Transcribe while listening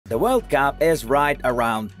The World Cup is right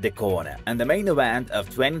around the corner, and the main event of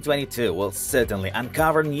 2022 will certainly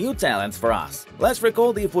uncover new talents for us. Let's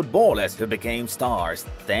recall the footballers who became stars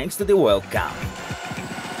thanks to the World Cup.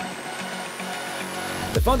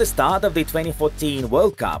 Before the start of the 2014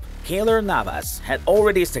 World Cup, Keylor Navas had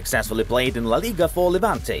already successfully played in La Liga for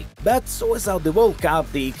Levante, but without the World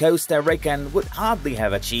Cup, the Costa Rican would hardly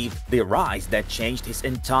have achieved the rise that changed his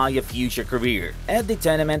entire future career. At the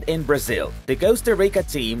tournament in Brazil, the Costa Rica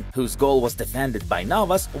team, whose goal was defended by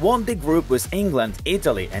Navas, won the group with England,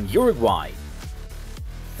 Italy and Uruguay.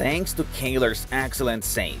 Thanks to Keylor's excellent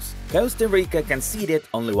saves, Costa Rica conceded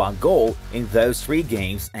only one goal in those 3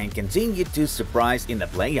 games and continued to surprise in the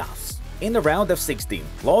playoffs. In the round of 16,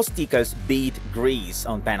 Los Ticos beat Greece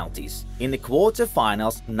on penalties. In the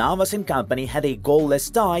quarter-finals, Navas and company had a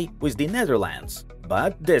goalless tie with the Netherlands,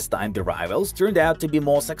 but this time the rivals turned out to be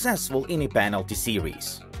more successful in a penalty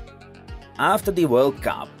series. After the World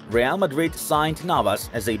Cup, Real Madrid signed Navas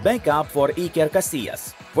as a backup for Iker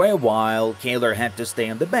Casillas. For a while, Keylor had to stay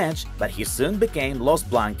on the bench, but he soon became Los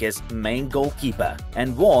Blancos' main goalkeeper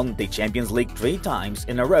and won the Champions League 3 times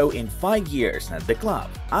in a row in 5 years at the club.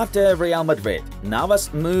 After Real Madrid,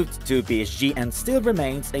 Navas moved to PSG and still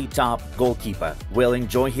remains a top goalkeeper. We'll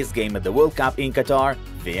enjoy his game at the World Cup in Qatar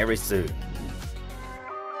very soon.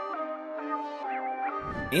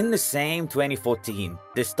 In the same 2014,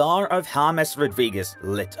 the star of James Rodriguez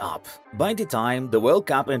lit up. By the time the World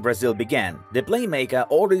Cup in Brazil began, the playmaker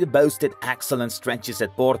already boasted excellent stretches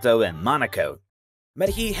at Porto and Monaco. But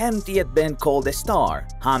he hadn't yet been called a star.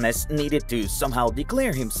 James needed to somehow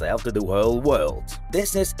declare himself to the whole world.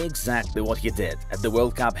 This is exactly what he did at the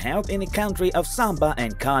World Cup held in a country of samba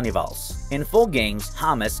and carnivals. In 4 games,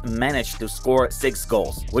 James managed to score 6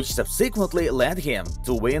 goals, which subsequently led him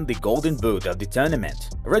to win the Golden Boot of the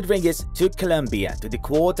tournament. Rodriguez took Colombia to the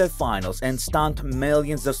quarter-finals and stunned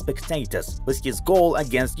millions of spectators with his goal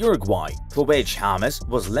against Uruguay, for which James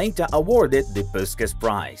was later awarded the Puskas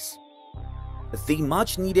Prize. The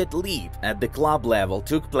much-needed leap at the club level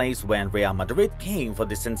took place when Real Madrid came for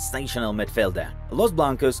the sensational midfielder. Los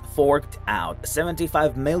Blancos forked out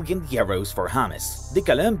 75 million euros for James. The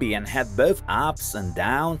Colombian had both ups and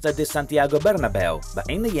downs at the Santiago Bernabeu, but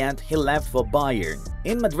in the end he left for Bayern.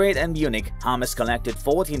 In Madrid and Munich, James collected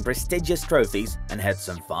 14 prestigious trophies and had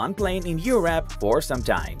some fun playing in Europe for some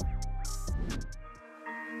time.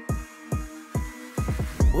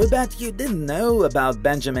 We bet you didn't know about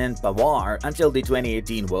Benjamin Pavard until the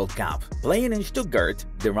 2018 World Cup. Playing in Stuttgart,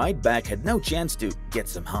 the right-back had no chance to get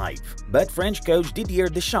some hype. But French coach Didier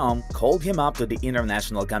Deschamps called him up to the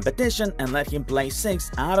international competition and let him play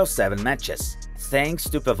 6 out of 7 matches. Thanks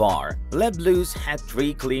to Pavard, Les Bleus had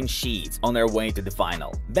 3 clean sheets on their way to the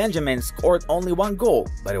final. Benjamin scored only 1 goal,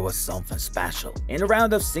 but it was something special. In a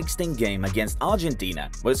round of 16 game against Argentina,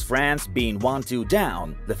 with France being 1-2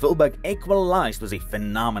 down, the fullback equalized with a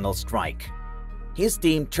phenomenal strike. His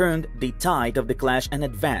team turned the tide of the clash and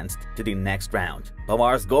advanced to the next round.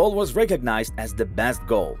 Pavard's goal was recognized as the best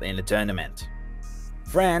goal in the tournament.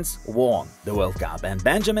 France won the World Cup and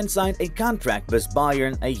Benjamin signed a contract with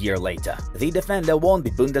Bayern a year later. The defender won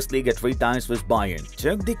the Bundesliga 3 times with Bayern,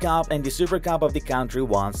 took the Cup and the Super Cup of the country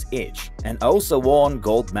once each, and also won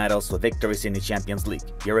gold medals for victories in the Champions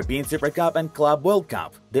League, European Super Cup and Club World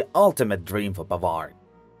Cup, the ultimate dream for Pavard.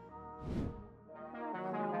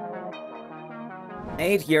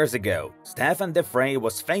 8 years ago, Stefan de Vrij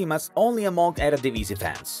was famous only among Eredivisie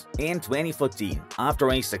fans. In 2014, after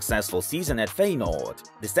a successful season at Feyenoord,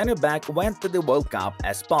 the center-back went to the World Cup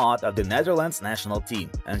as part of the Netherlands national team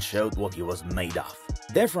and showed what he was made of.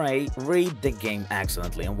 De Vrij read the game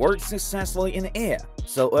excellently and worked successfully in the air,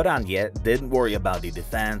 so Oranje didn't worry about the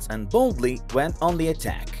defense and boldly went on the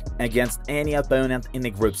attack against any opponent in the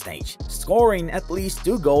group stage, scoring at least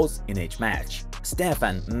 2 goals in each match.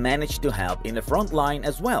 Stefan managed to help in the front line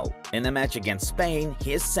as well. In a match against Spain,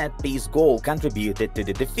 his set-piece goal contributed to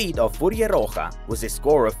the defeat of Furia Roja with a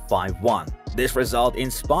score of 5-1. This result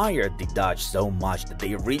inspired the Dutch so much that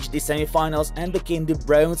they reached the semi-finals and became the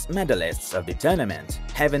bronze medalists of the tournament,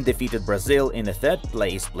 having defeated Brazil in the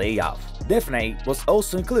 3rd-place playoff. De Vrij was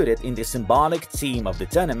also included in the symbolic team of the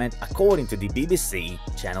tournament according to the BBC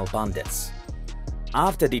channel pundits.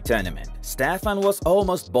 After the tournament, Stefan was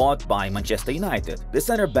almost bought by Manchester United. The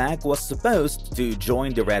center-back was supposed to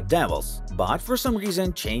join the Red Devils, but for some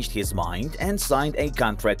reason changed his mind and signed a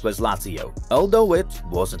contract with Lazio, although it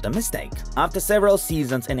wasn't a mistake. After several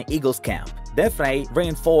seasons in the Eagles camp, De Vrij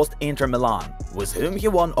reinforced Inter Milan, with whom he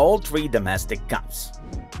won all 3 domestic cups.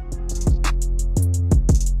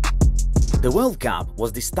 The World Cup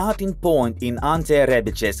was the starting point in Ante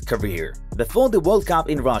Rebic's career. Before the World Cup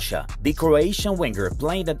in Russia, the Croatian winger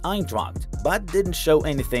played at Eintracht, but didn't show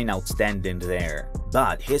anything outstanding there.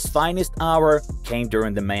 But his finest hour came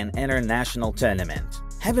during the main international tournament.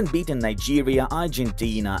 Having beaten Nigeria,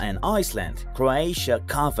 Argentina and Iceland, Croatia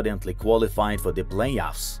confidently qualified for the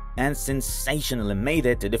playoffs and sensationally made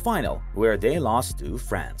it to the final, where they lost to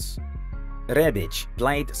France. Rebic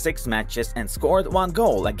played 6 matches and scored 1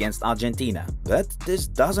 goal against Argentina, but this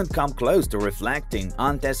doesn't come close to reflecting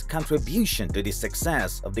Ante's contribution to the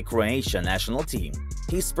success of the Croatian national team.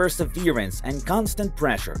 His perseverance and constant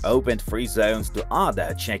pressure opened free zones to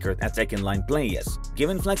other checkered attacking line players,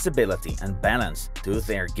 giving flexibility and balance to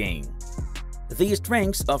their game. The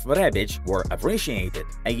strengths of Rebic were appreciated.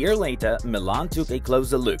 A year later, Milan took a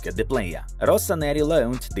closer look at the player. Rossoneri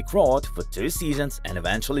loaned the Croat for 2 seasons and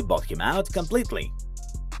eventually bought him out completely.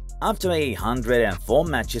 After 104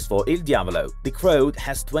 matches for Il Diavolo, the Croat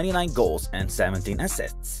has 29 goals and 17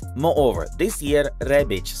 assists. Moreover, this year,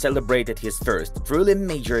 Rebic celebrated his first truly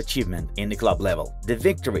major achievement in the club level, the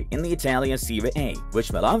victory in the Italian Serie A,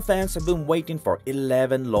 which Milan fans have been waiting for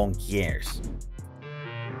 11 long years.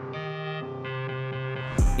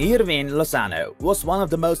 Hirving Lozano was one of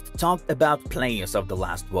the most talked about players of the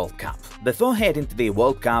last World Cup. Before heading to the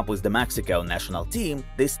World Cup with the Mexico national team,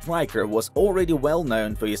 the striker was already well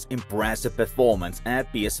known for his impressive performance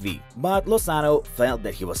at PSV, but Lozano felt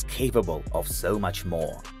that he was capable of so much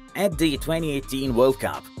more. At the 2018 World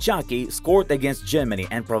Cup, Chucky scored against Germany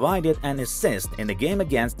and provided an assist in the game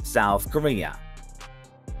against South Korea.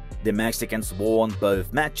 The Mexicans won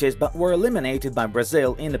both matches but were eliminated by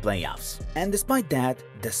Brazil in the playoffs. And despite that,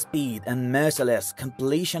 the speed and merciless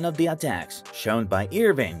completion of the attacks shown by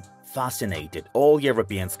Hirving fascinated all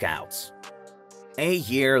European scouts. A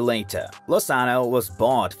year later, Lozano was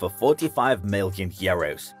bought for 45 million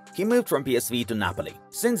euros. He moved from PSV to Napoli.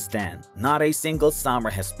 Since then, not a single summer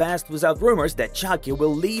has passed without rumors that Chucky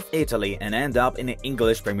will leave Italy and end up in the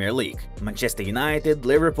English Premier League. Manchester United,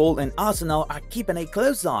 Liverpool and Arsenal are keeping a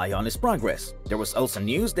close eye on his progress. There was also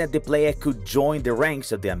news that the player could join the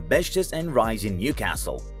ranks of the ambitious and rising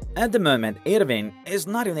Newcastle. At the moment, Hirving is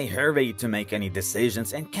not in a hurry to make any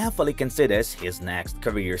decisions and carefully considers his next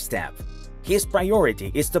career step. His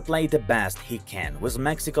priority is to play the best he can with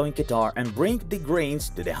Mexico and Qatar and bring the Greens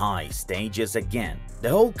to the high stages again. The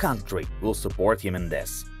whole country will support him in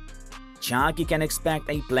this. Chucky can expect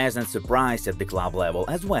a pleasant surprise at the club level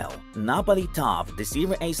as well. Napoli top the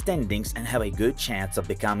Serie A standings and have a good chance of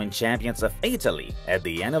becoming champions of Italy at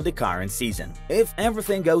the end of the current season. If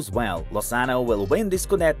everything goes well, Lozano will win the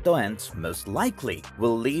Scudetto and, most likely,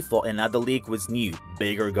 will leave for another league with new,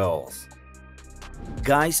 bigger goals.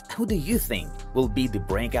 Guys, who do you think will be the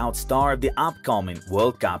breakout star of the upcoming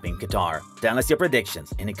World Cup in Qatar? Tell us your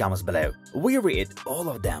predictions in the comments below. We read all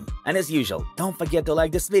of them. And as usual, don't forget to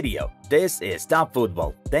like this video. This is Top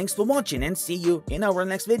Football. Thanks for watching and see you in our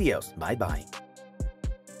next videos. Bye bye.